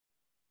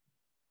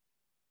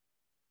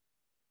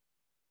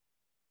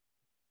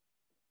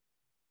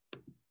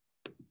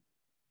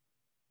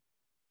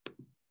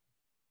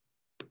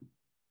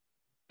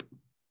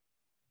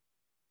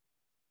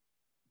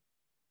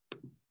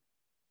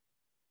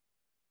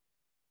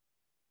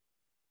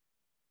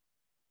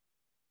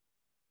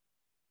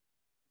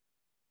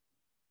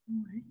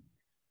All right.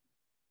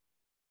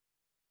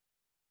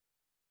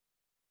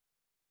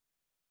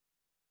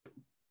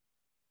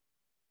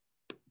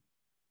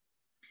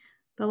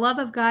 The love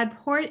of God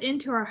poured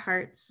into our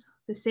hearts,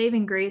 the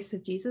saving grace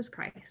of Jesus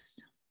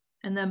Christ,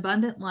 and the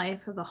abundant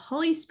life of the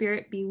Holy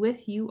Spirit be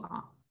with you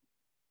all.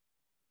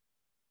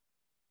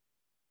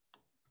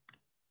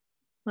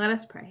 Let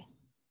us pray.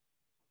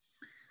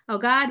 O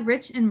God,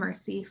 rich in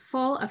mercy,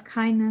 full of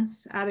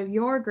kindness, out of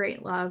your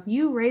great love,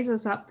 you raise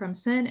us up from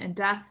sin and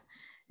death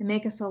and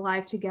make us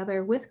alive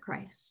together with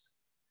Christ.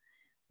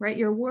 Write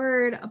your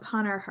word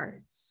upon our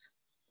hearts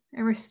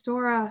and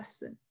restore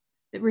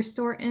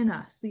in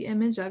us the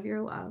image of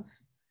your love,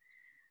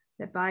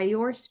 that by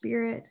your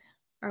Spirit,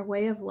 our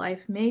way of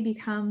life may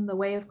become the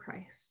way of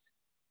Christ,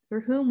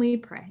 through whom we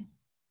pray.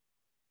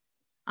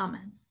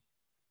 Amen.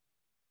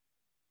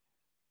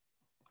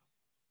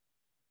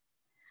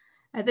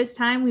 At this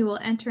time, we will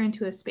enter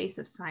into a space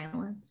of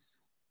silence.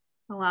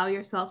 Allow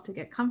yourself to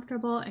get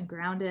comfortable and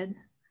grounded.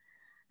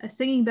 A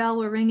singing bell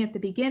will ring at the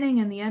beginning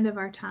and the end of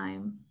our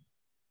time.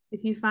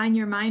 If you find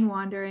your mind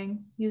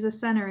wandering, use a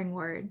centering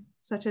word,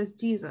 such as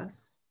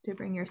Jesus, to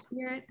bring your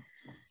spirit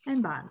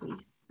and body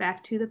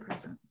back to the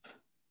present.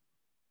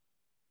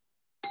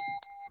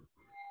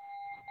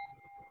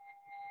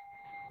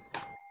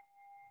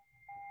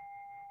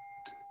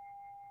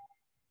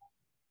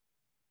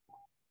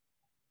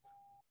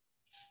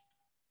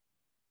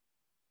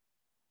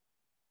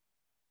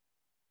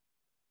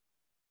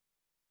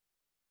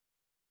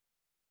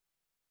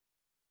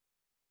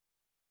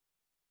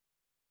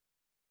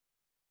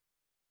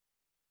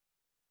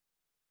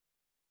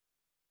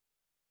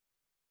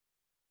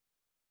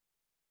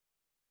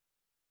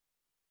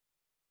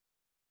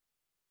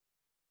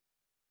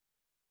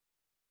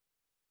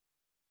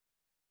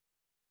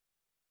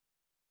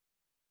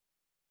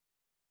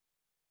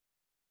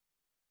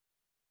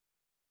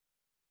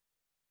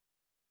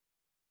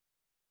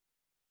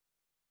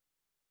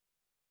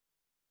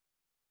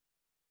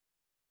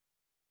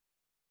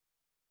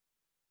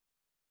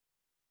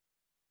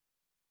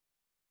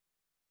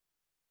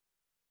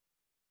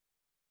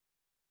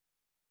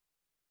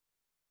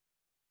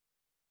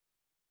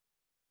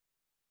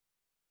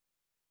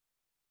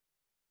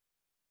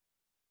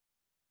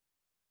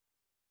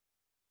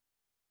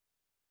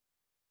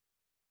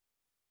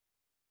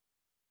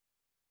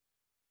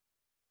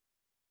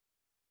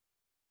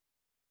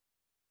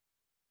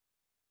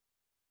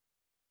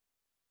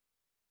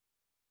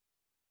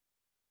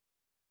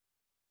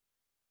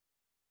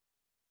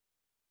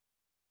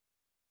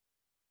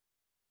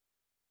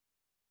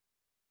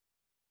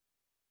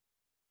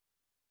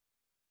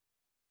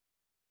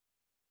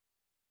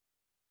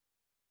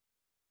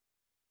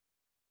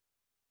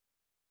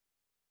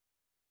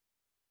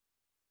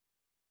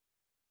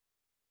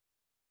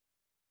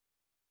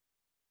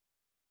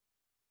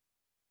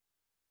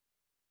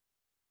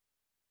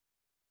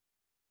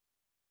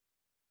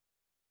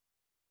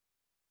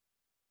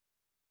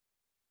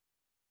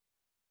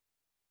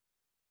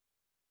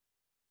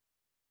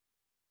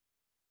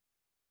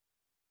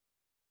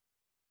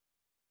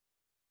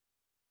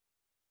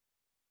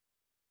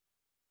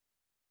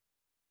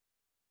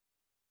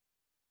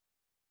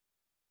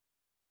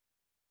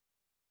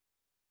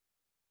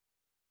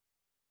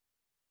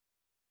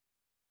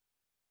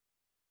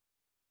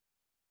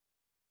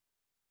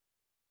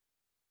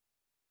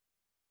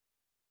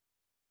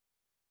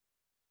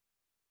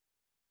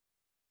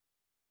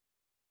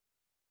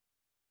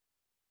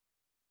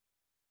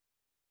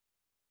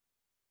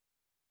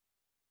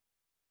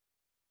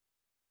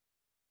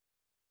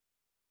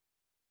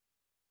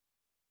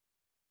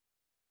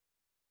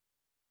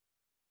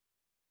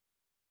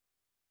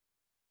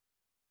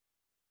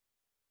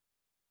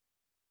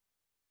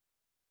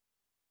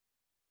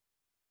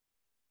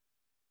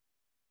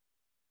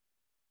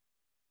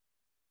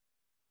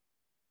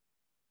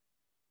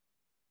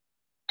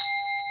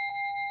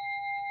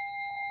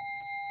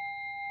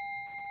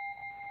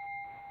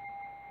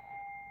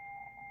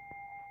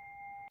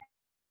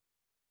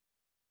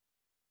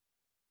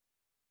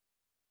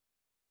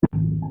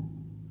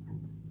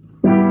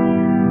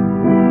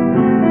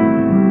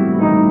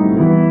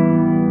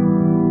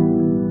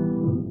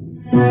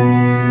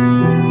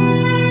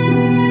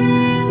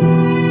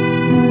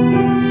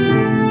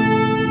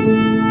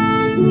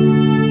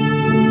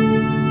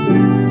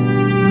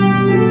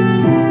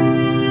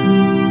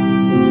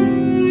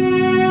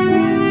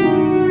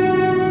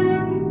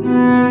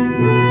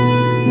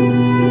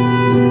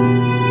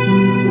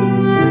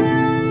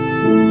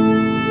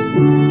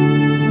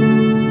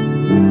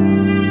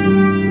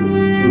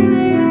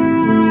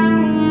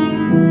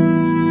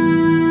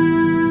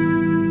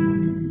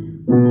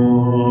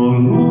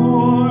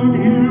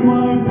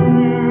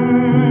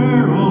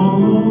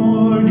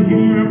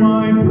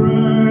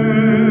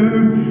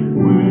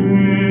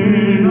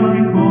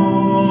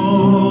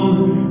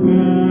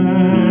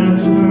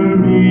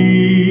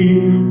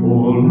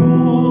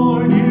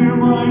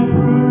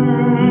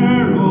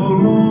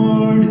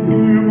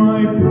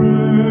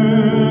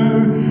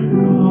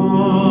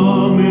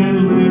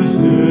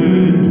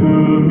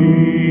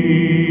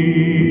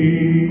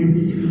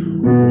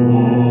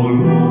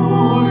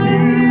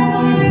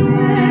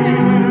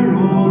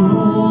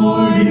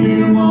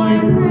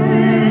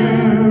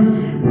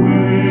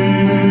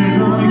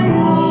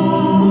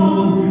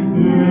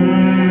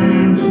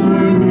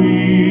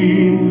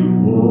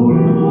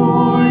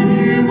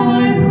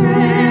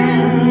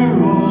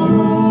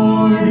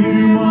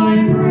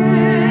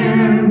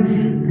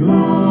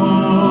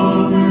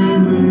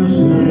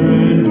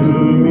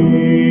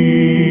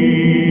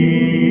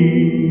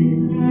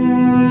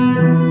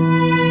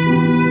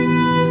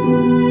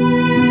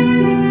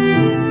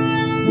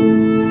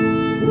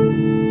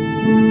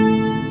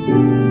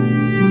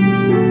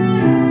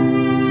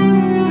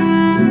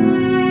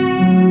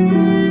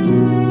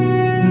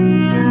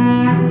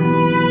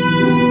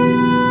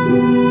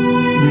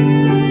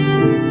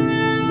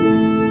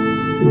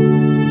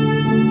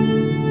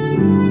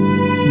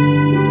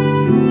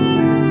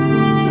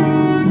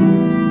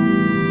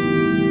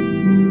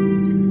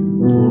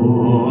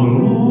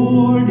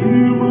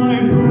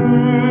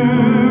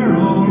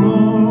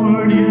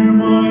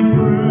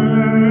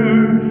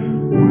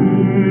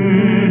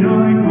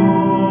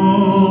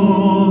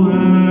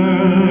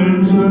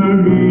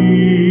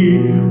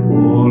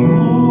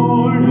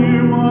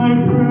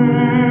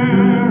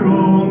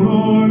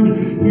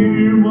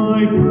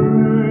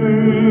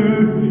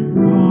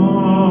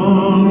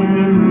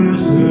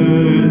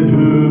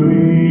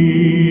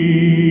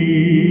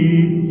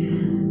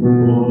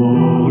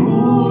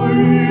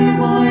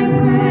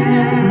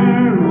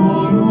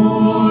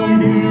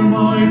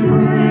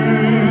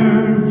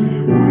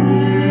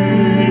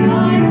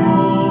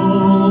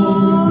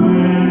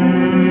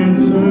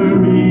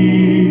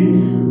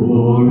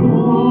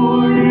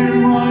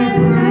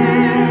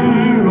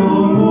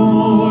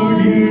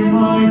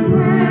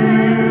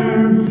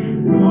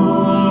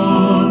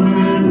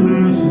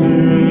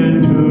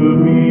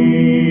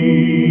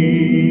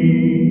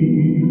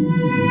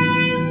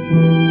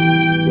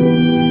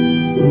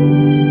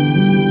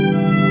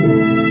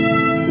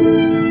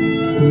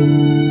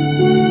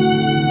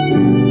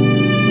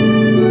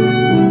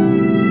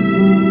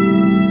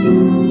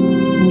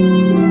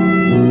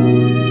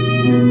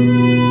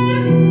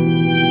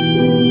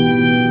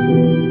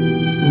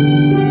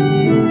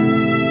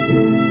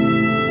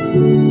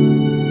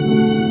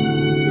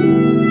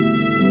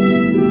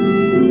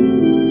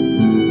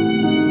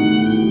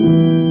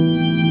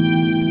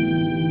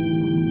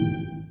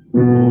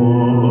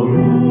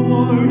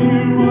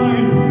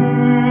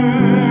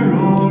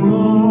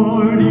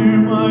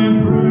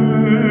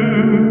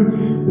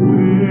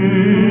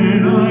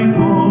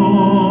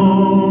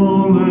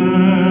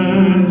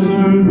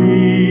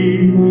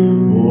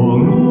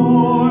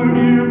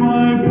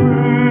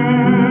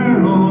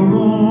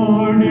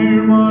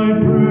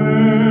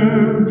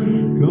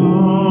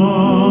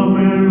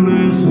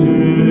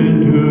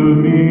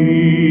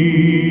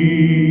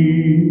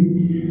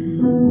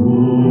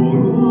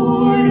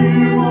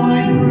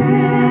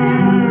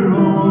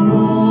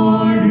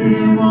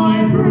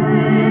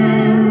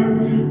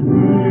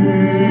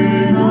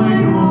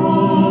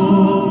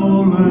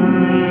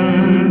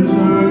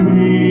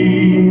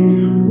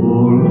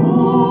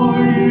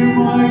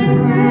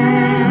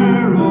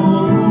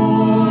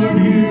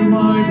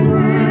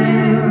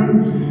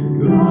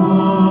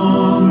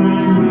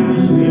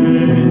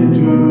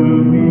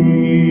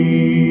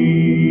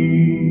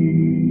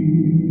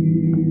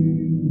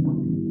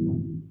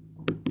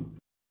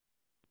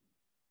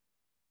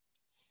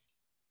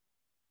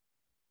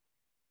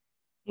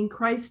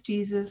 Christ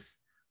Jesus,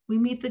 we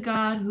meet the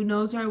God who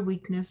knows our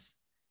weakness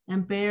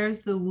and bears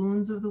the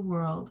wounds of the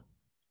world.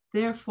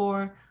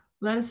 Therefore,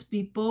 let us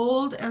be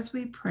bold as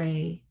we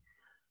pray,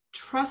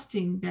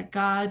 trusting that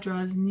God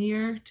draws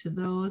near to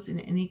those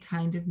in any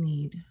kind of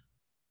need.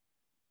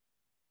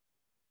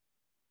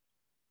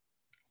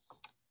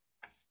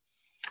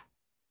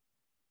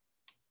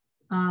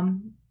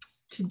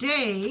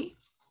 Today,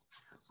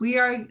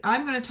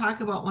 I'm going to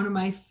talk about one of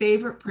my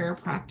favorite prayer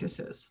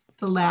practices,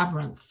 the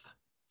Labyrinth.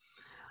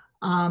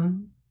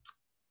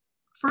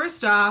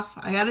 First off,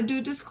 I got to do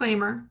a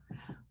disclaimer.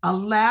 A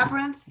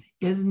labyrinth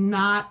is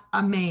not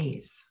a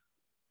maze.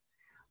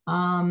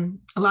 A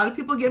lot of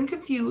people get them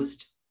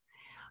confused.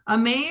 A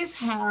maze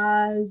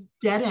has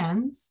dead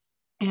ends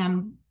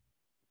and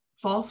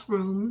false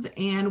rooms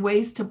and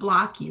ways to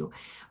block you.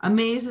 A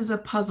maze is a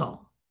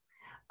puzzle.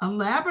 A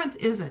labyrinth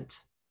isn't.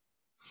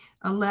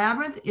 A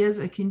labyrinth is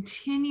a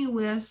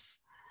continuous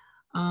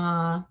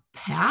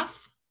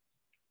path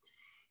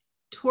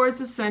towards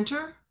the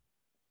center,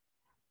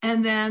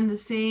 and then the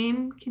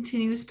same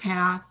continuous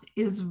path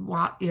is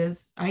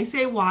I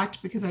say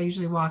walked because I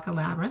usually walk a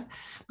labyrinth,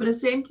 but the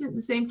same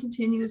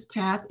continuous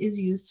path is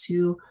used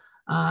to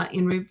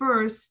in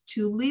reverse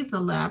to leave the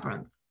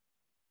labyrinth.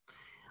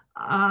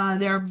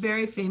 There are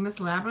very famous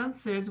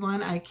labyrinths. There's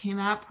one, I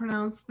cannot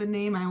pronounce the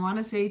name. I want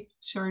to say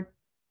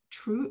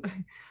chartreuse.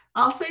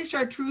 I'll say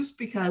chartreuse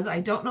because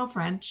I don't know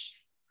French.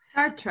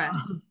 Chartres.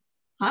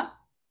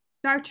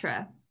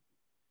 Chartres.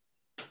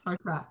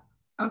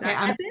 Okay.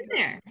 I've been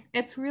there.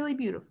 It's really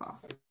beautiful.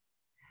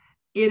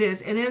 It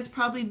is. And it's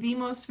probably the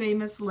most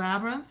famous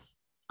labyrinth,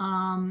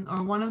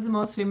 or one of the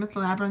most famous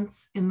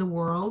labyrinths in the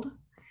world.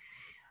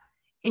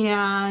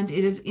 And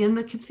it is in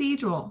the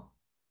cathedral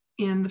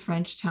in the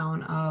French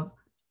town of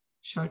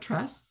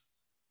Chartres.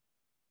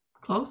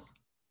 Close.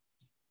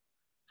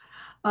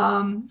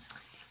 And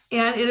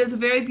it is a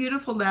very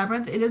beautiful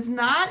labyrinth. It is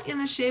not in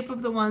the shape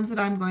of the ones that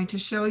I'm going to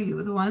show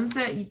you. The ones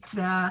that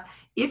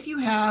if you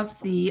have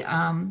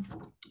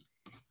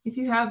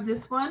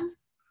this one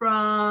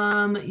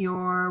from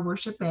your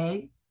worship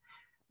bag,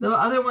 the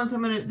other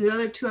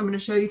two I'm going to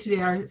show you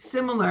today are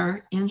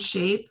similar in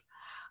shape.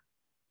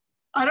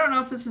 I don't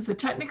know if this is a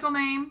technical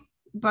name,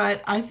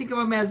 but I think of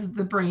them as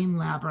the brain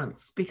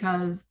labyrinths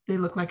because they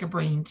look like a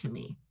brain to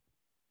me.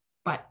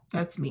 But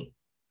that's me.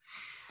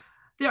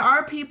 There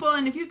are people,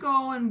 and if you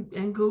go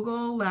and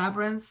Google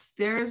labyrinths,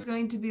 there's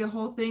going to be a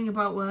whole thing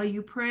about, well,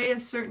 you pray a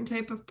certain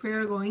type of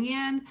prayer going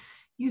in,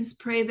 you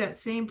pray that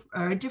same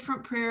or a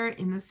different prayer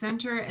in the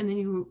center, and then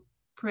you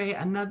pray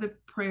another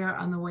prayer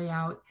on the way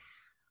out.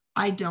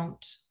 I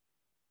don't.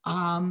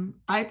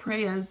 I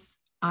pray as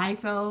I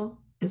feel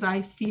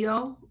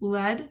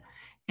led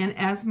and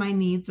as my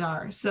needs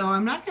are. So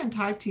I'm not going to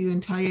talk to you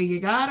and tell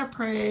you got to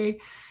pray,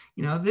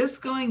 this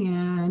going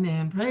in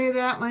and pray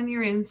that when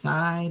you're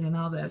inside and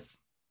all this.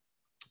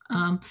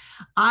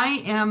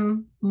 I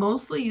am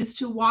mostly used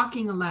to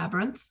walking a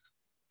labyrinth.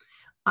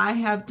 I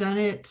have done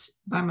it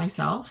by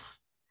myself.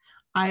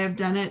 I have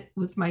done it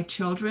with my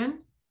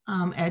children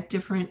at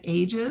different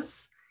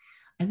ages.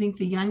 I think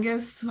the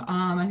youngest,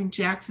 I think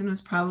Jackson was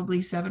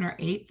probably 7 or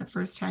 8 the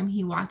first time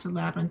he walked a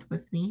labyrinth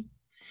with me.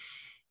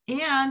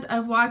 And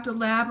I've walked a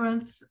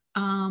labyrinth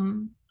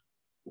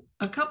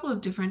a couple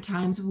of different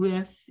times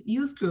with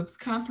youth groups,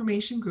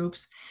 confirmation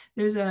groups.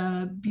 There's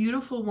a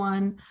beautiful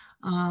one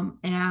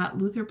at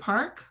Luther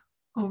Park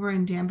over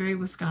in Danbury,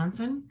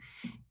 Wisconsin.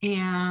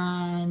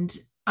 And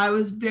I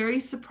was very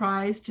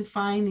surprised to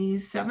find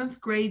these 7th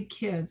grade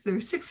kids. They were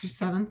 6th or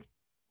 7th,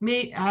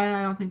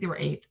 I don't think they were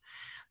 8th,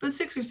 but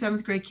 6th or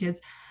 7th grade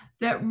kids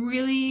that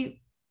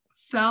really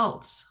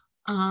felt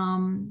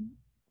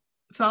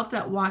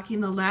that walking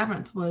the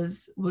labyrinth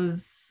was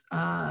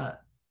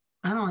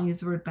I don't want to use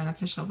the word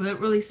beneficial, but it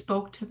really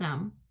spoke to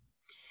them.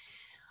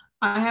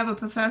 I have a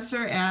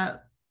professor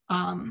at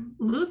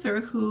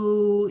Luther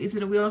who is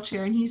in a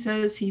wheelchair, and he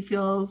says he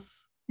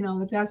feels,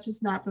 that that's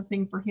just not the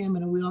thing for him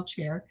in a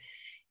wheelchair.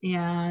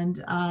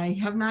 And I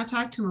have not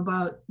talked to him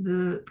about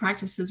the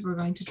practices we're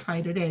going to try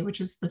today,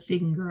 which is the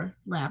finger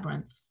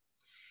labyrinth.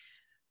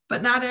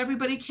 But not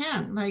everybody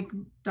can, like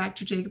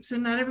Dr.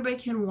 Jacobson, not everybody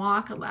can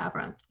walk a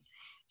labyrinth.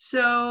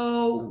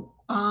 So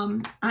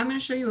I'm going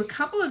to show you a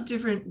couple of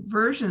different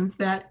versions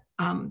that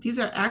these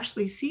are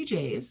actually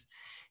CJs.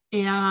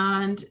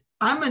 And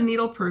I'm a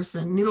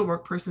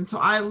needlework person. So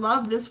I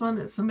love this one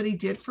that somebody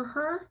did for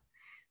her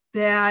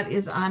that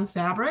is on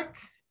fabric,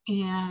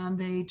 and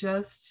they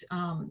just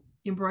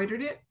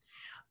embroidered it.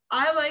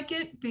 I like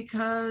it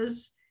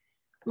because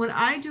when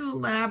I do a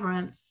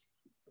labyrinth,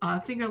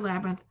 finger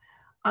labyrinth,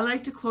 I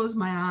like to close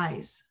my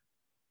eyes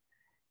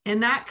and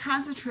not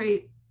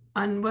concentrate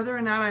on whether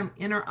or not I'm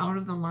in or out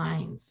of the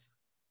lines.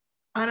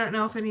 I don't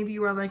know if any of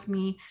you are like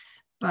me,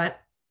 but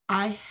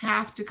I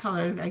have to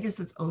color, I guess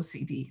it's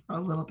OCD, or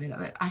a little bit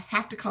of it. I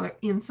have to color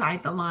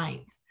inside the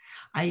lines.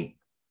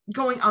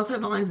 Going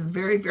outside the lines is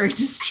very, very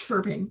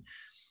disturbing.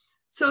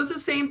 So it's the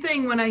same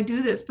thing when I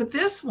do this, but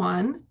this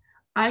one,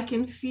 I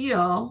can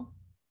feel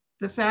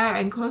the fabric,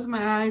 I can close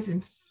my eyes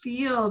and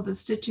feel the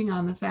stitching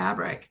on the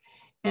fabric.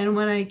 and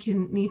when I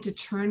can need to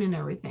turn and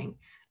everything.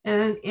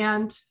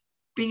 And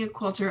being a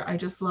quilter, I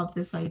just love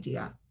this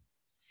idea.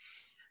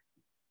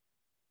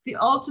 The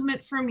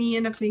ultimate for me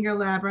in a finger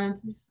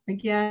labyrinth,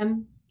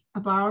 again, I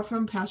borrowed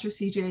from Pastor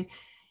CJ.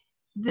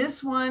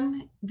 This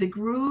one, the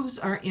grooves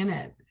are in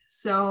it.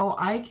 So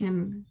I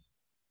can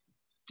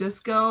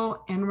just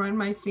go and run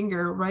my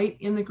finger right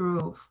in the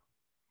groove.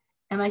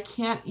 And I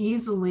can't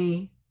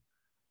easily,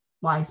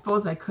 well, I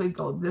suppose I could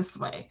go this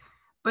way,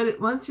 but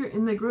once you're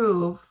in the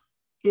groove,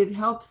 it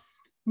helps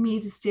me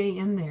to stay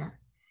in there.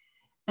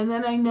 And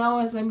then I know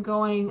as I'm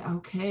going,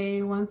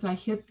 okay, once I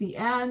hit the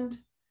end,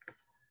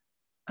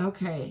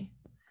 okay,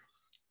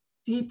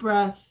 deep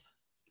breath.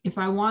 If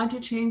I want to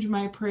change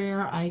my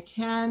prayer, I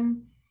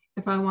can.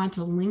 If I want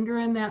to linger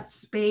in that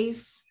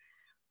space,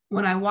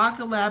 when I walk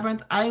a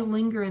labyrinth, I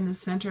linger in the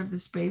center of the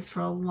space for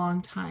a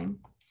long time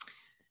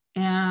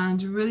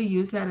and really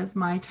use that as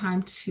my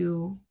time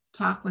to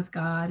talk with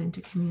God and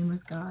to commune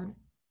with God.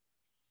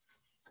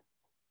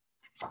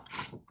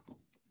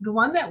 The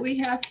one that we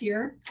have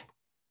here,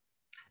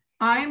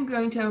 I'm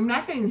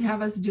not going to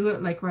have us do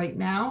it like right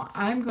now.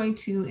 I'm going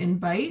to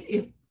invite,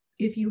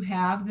 if you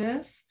have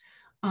this,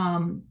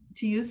 to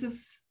use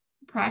this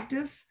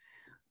practice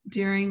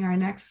during our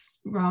next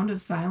round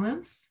of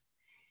silence.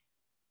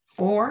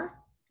 Or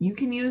you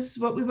can use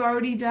what we've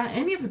already done,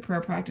 any of the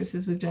prayer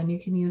practices we've done. You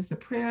can use the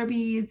prayer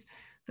beads,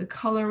 the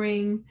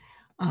coloring.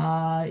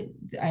 I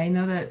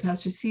know that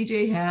Pastor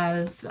CJ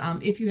has,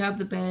 if you have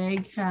the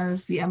bag,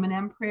 has the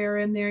M&M prayer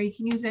in there. You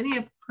can use any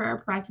of prayer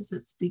practice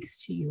that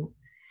speaks to you.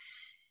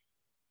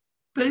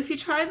 But if you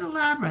try the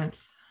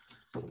labyrinth,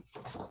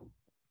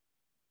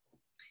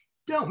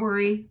 don't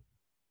worry.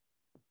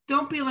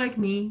 Don't be like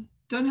me.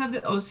 Don't have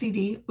the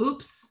OCD.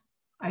 Oops,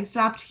 I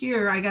stopped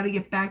here. I got to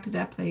get back to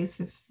that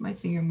place if my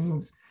finger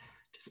moves.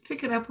 Just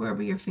pick it up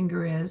wherever your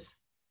finger is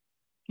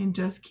and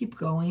just keep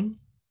going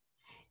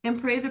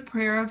and pray the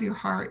prayer of your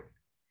heart.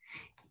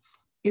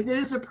 If it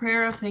is a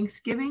prayer of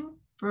thanksgiving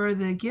for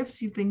the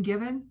gifts you've been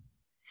given,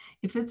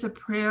 if it's a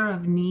prayer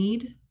of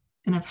need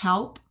and of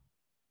help,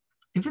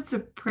 if it's a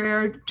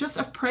prayer just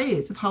of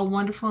praise of how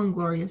wonderful and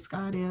glorious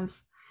God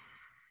is,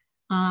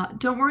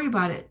 don't worry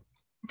about it.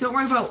 Don't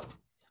worry about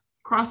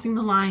crossing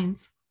the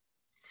lines.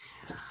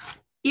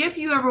 If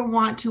you ever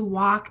want to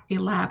walk a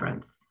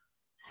labyrinth,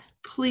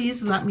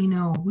 please let me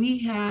know. We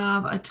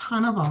have a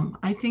ton of them.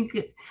 I think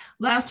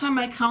last time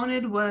I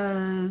counted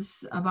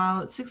was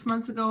about 6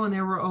 months ago, and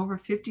there were over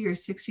 50 or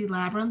 60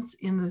 labyrinths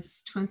in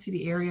this Twin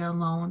City area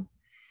alone.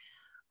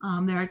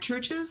 There are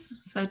churches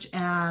such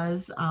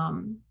as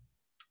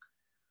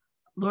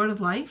Lord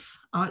of Life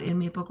out in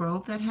Maple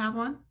Grove that have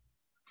one.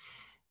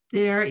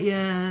 There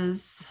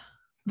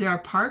are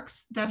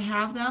parks that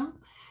have them.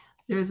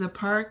 There's a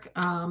park,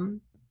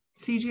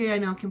 CJ, I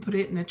know, can put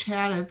it in the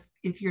chat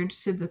if you're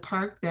interested, the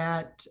park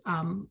that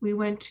we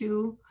went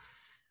to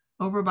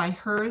over by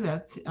her,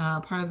 that's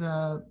part of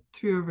the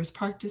Three Rivers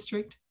Park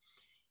District.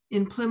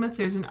 In Plymouth,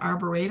 there's an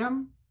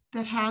arboretum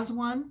that has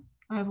one.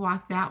 I've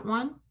walked that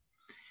one.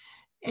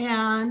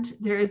 And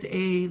there is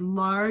a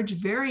large,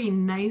 very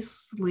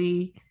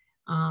nicely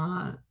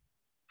kind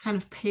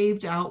of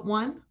paved out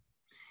one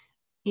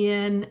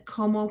in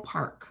Como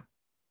Park.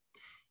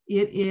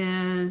 It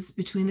is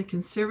between the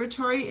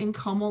conservatory and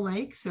Como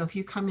Lake. So if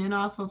you come in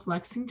off of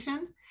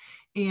Lexington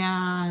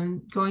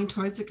and going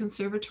towards the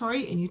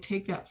conservatory, and you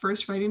take that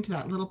first right into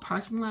that little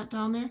parking lot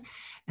down there,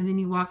 and then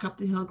you walk up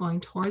the hill going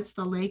towards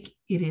the lake,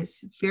 it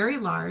is very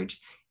large.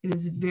 It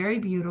is very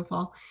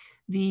beautiful.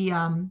 The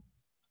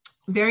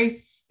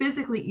very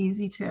physically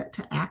easy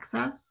to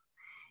access.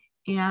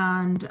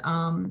 And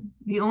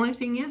the only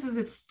thing is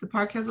if the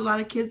park has a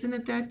lot of kids in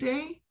it that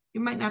day,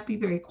 it might not be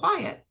very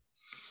quiet,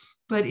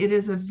 but it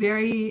is a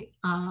very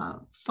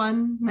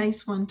fun,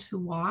 nice one to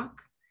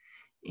walk.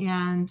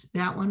 And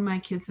that one, my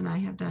kids and I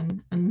have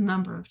done a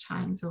number of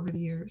times over the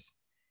years.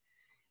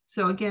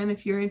 So again,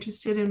 if you're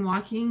interested in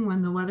walking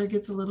when the weather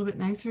gets a little bit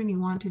nicer and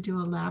you want to do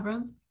a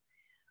labyrinth,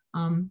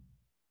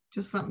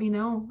 just let me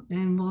know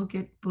and we'll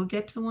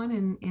get to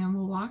one and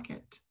we'll walk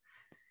it.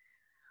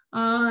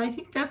 I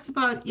think that's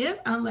about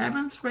it on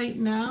labyrinths right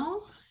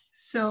now.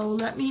 So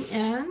let me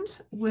end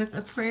with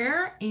a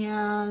prayer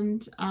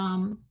and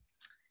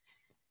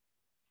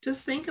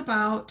just think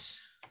about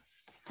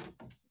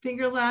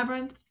finger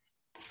labyrinth,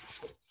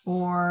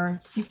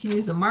 or you can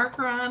use a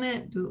marker on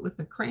it, do it with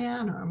a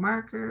crayon or a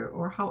marker,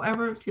 or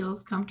however it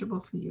feels comfortable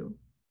for you.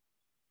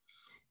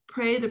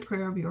 Pray the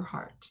prayer of your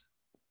heart.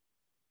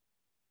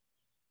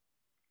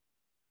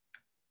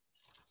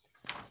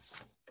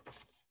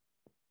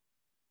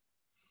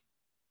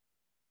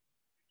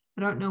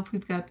 I don't know if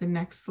we've got the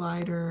next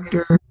slide or,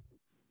 here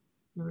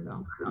we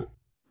go.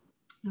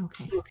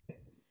 Okay.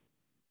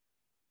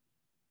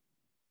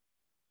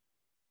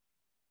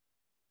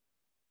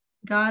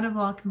 God of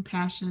all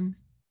compassion,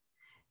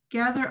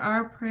 gather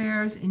our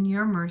prayers in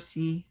your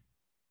mercy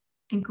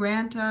and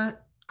grant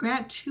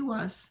to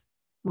us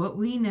what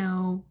we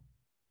know,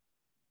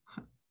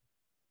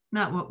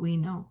 not what we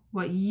know,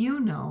 what you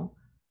know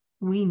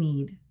we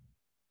need,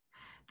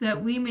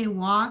 that we may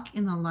walk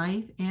in the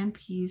life and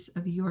peace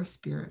of your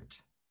Spirit.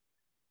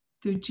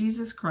 Through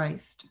Jesus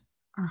Christ,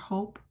 our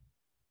hope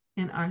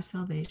and our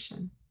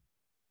salvation.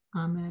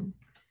 Amen.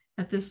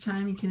 At this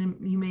time,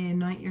 you may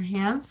anoint your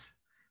hands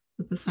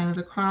with the sign of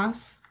the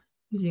cross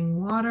using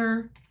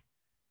water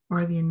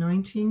or the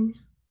anointing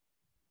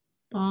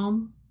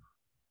balm,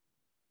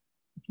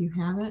 if you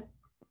have it.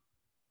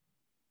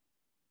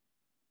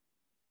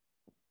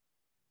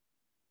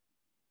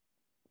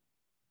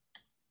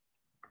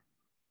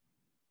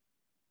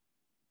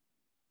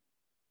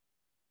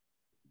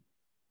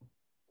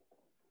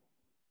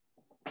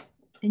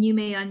 And you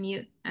may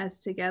unmute as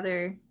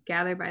together,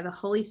 gathered by the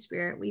Holy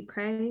Spirit, we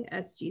pray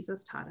as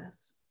Jesus taught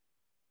us.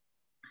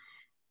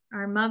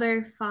 Our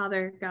Mother,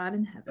 Father, God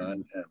in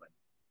heaven,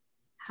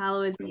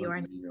 hallowed be your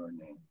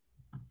name.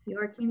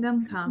 Your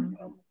kingdom come,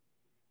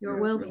 your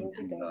will be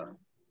done,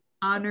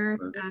 on earth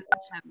as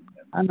in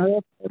heaven. On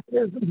earth as it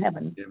is in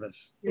heaven. Give us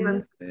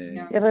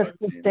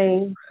this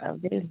day our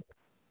daily.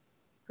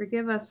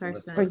 Forgive us our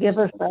sins. Forgive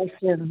us our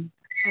sins,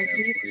 as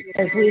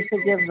we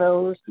forgive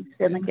those who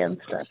sin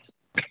against us.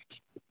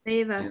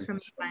 Save us from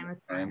the time of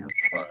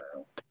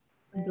trial,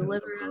 and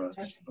deliver us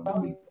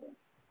from evil.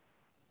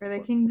 For the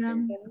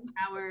kingdom,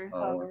 power,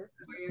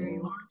 glory,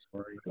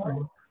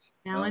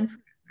 now and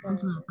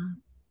forever.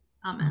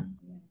 Amen.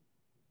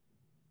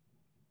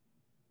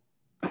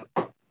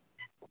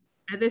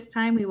 At this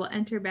time, we will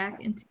enter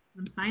back into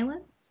some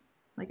silence.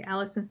 Like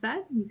Allison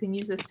said, you can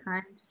use this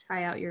time to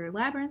try out your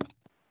labyrinth,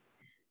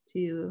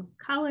 to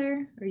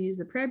color or use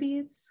the prayer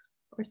beads,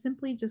 or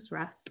simply just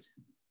rest.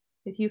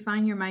 If you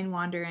find your mind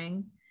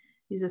wandering,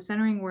 use a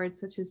centering word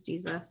such as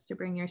Jesus to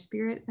bring your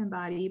spirit and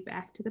body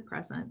back to the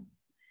present.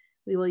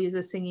 We will use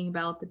a singing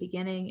bell at the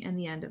beginning and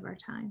the end of our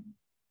time.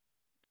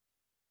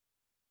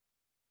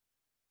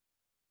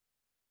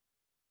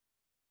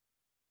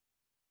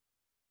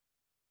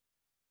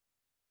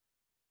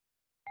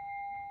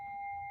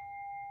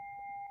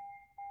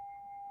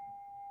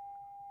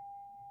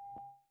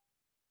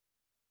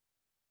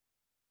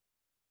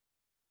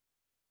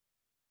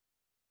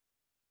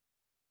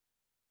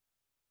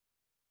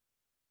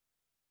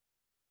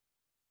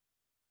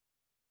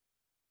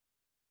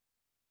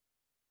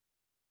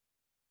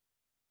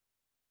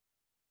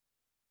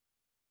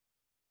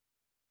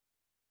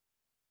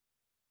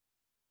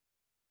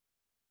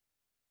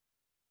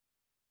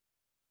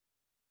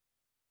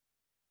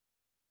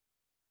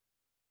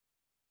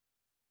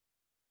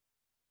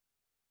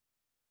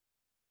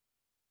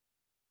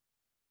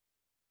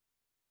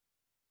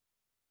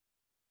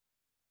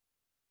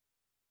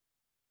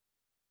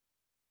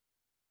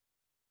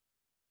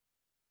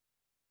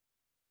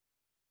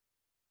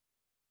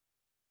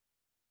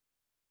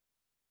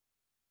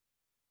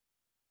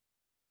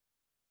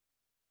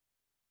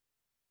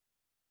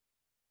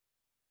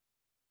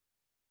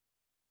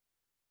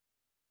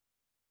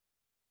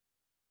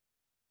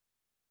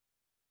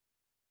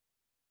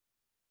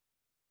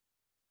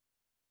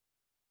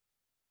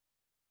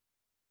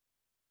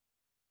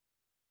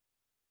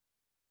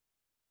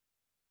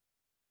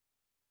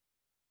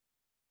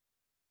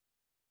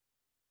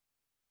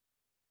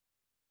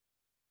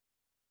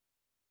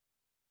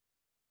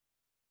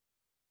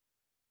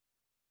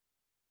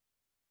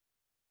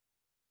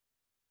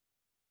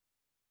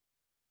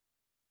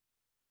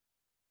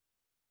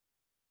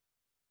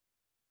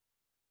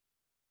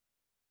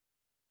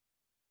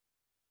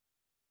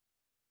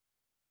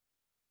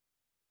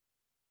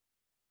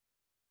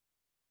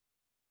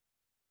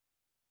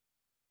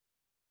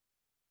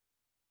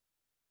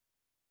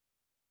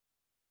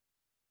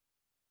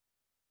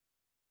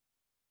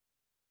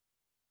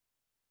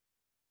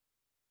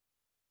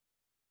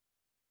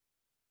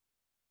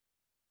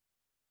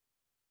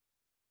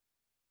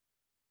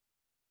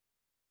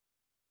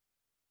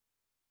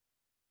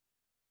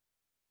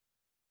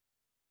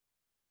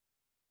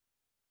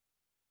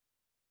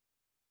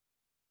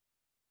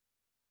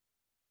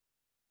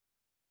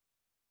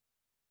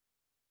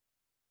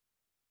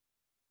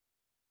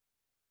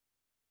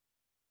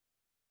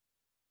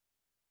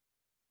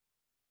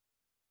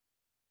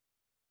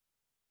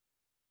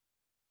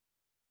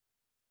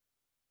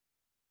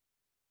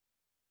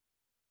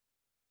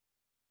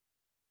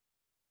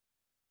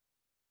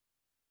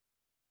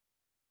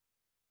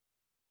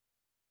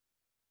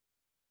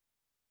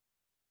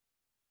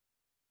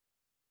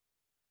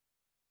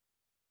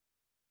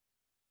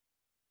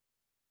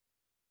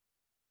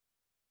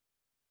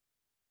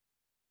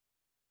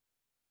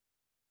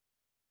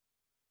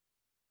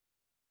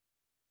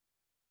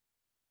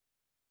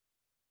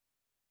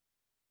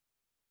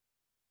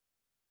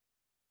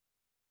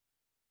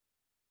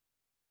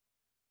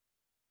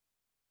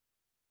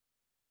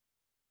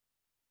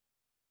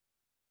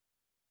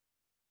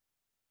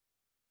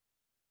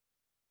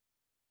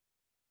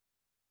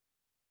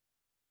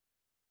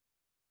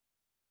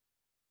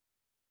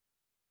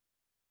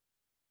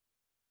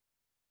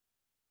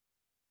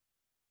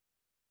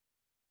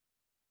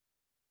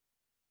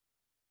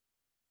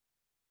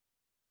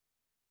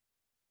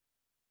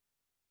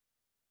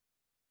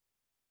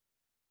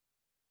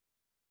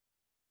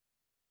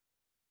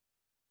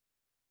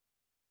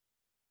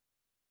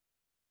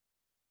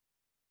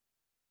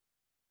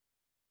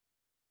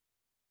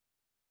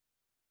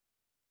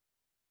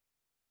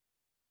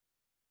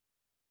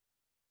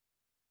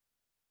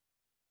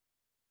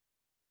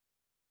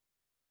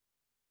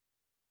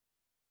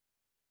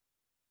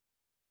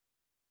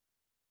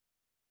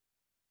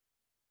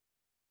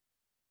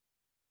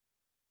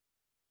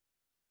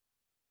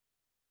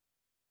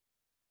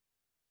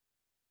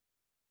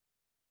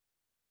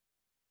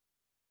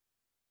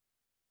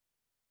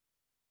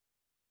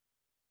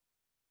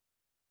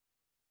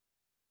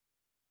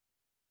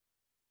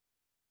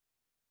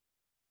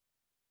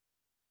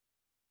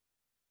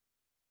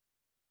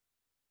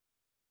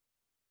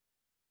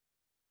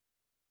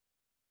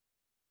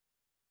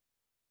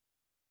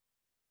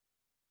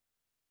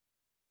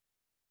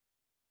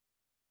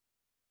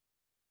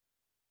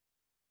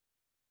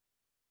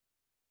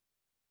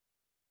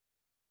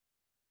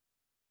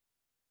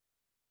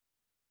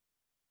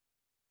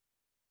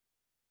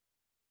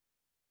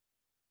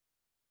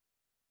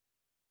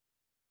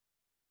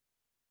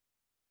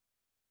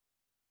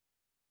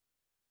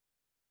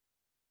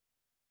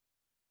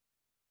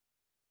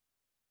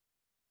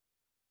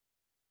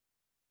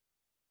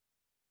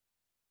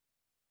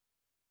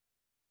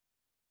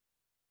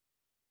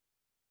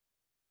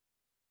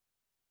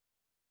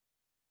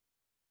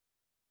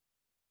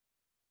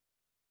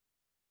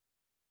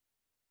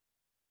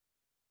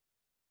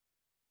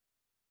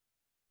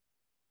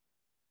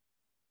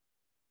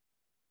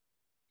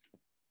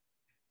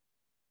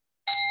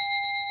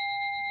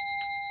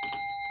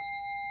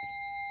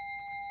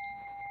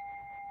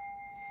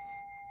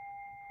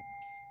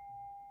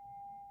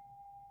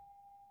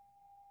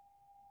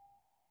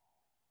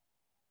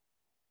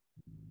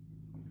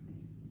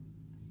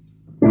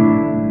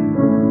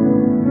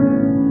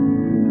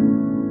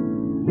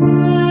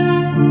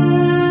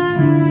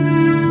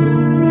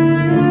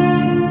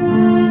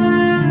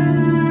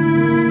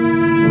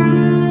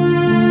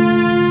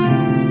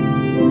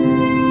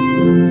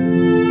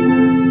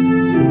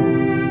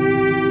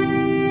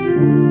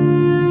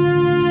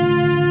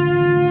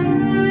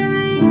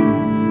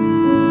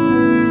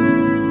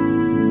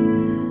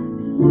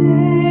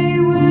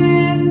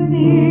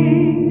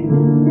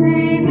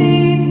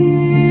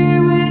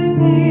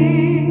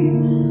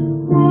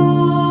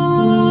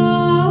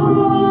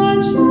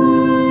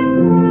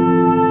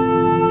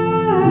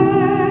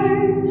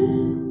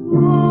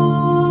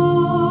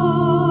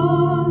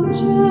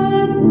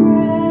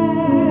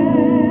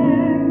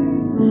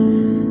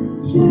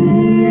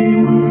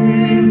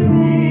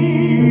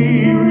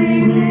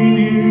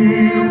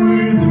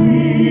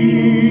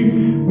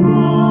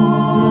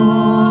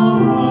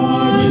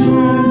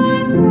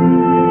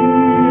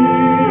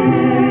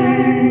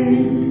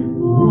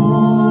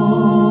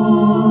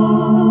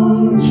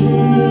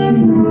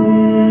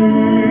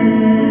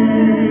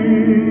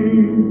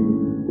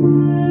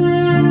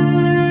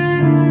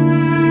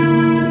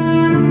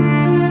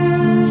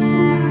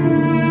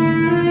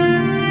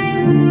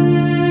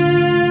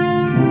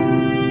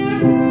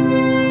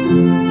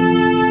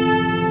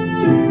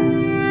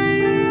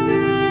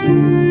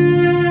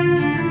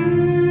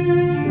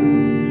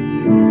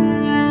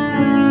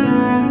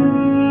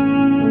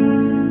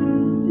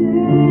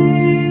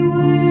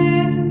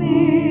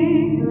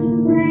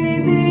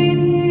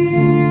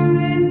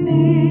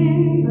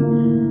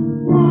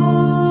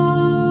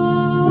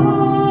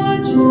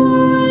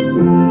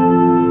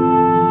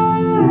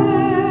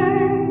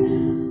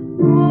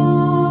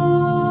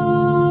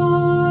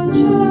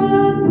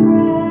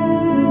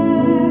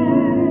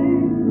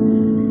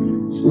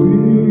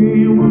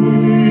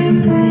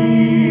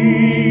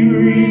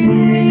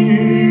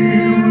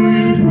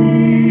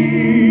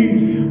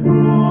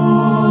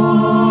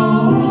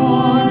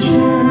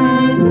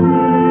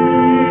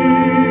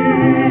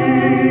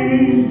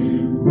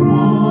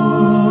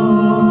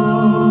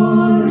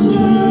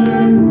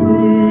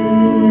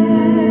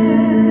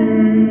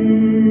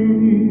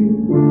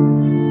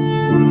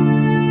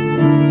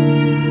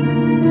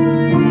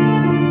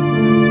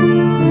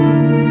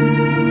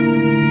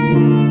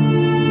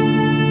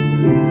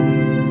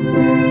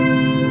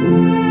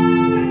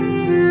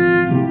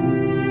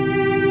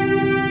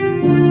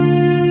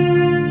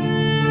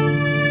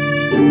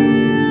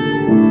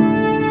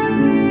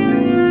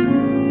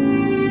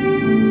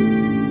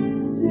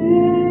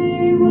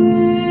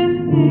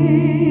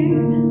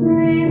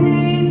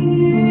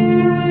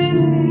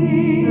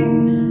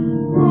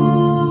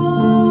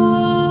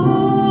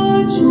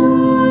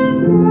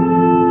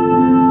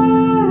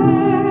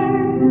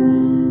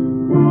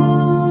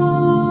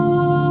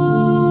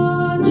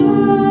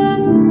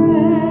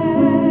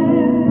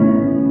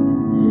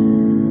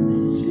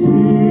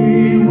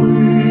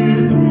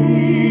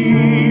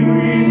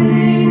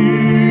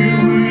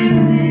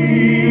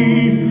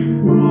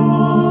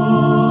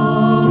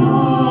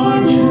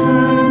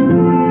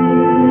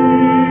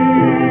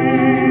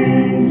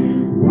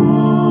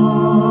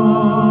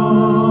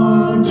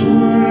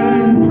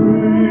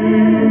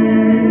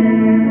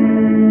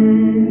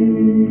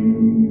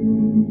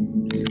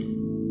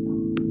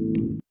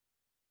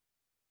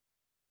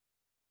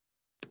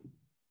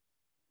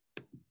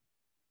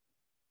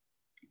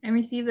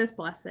 receive this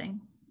blessing.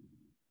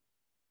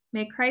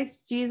 May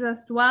Christ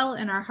Jesus dwell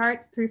in our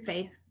hearts through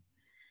faith,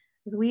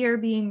 as we are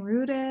being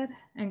rooted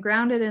and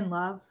grounded in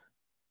love,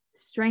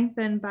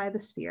 strengthened by the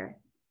Spirit,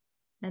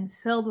 and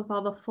filled with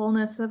all the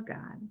fullness of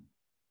God.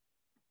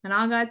 And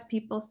all God's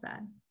people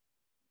said,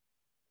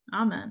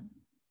 Amen.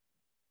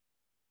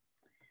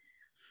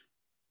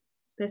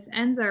 This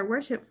ends our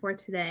worship for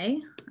today.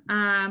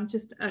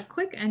 Just a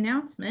quick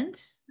announcement.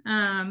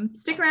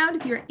 Stick around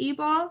if you're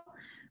able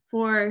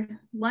for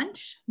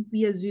lunch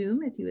via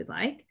Zoom if you would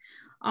like.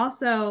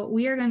 Also,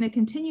 we are going to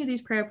continue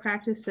these prayer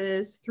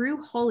practices through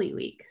Holy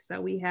Week.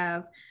 So we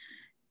have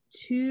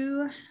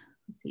two,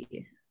 let's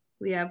see,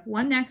 we have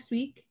one next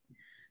week,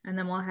 and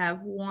then we'll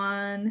have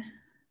one,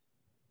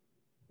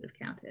 we've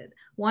counted,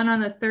 one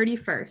on the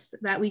 31st,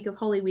 that week of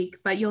Holy Week,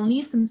 but you'll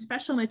need some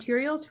special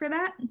materials for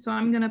that. So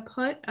I'm going to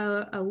put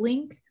a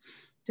link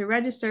to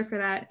register for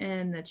that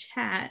in the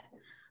chat.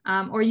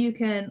 Or you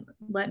can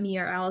let me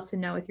or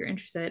Allison know if you're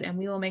interested, and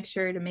we will make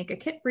sure to make a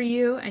kit for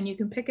you, and you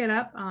can pick it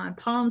up on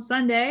Palm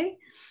Sunday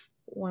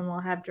when we'll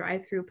have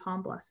drive-through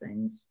palm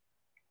blessings.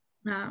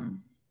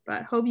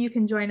 But hope you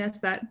can join us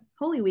that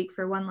Holy Week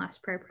for one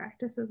last prayer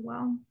practice as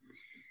well.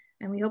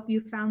 And we hope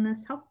you found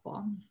this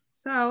helpful.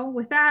 So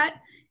with that,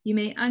 you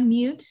may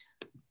unmute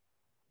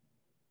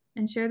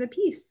and share the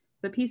peace.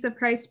 The peace of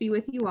Christ be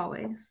with you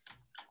always.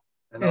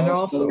 And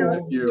also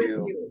with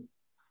you.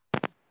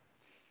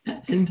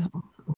 And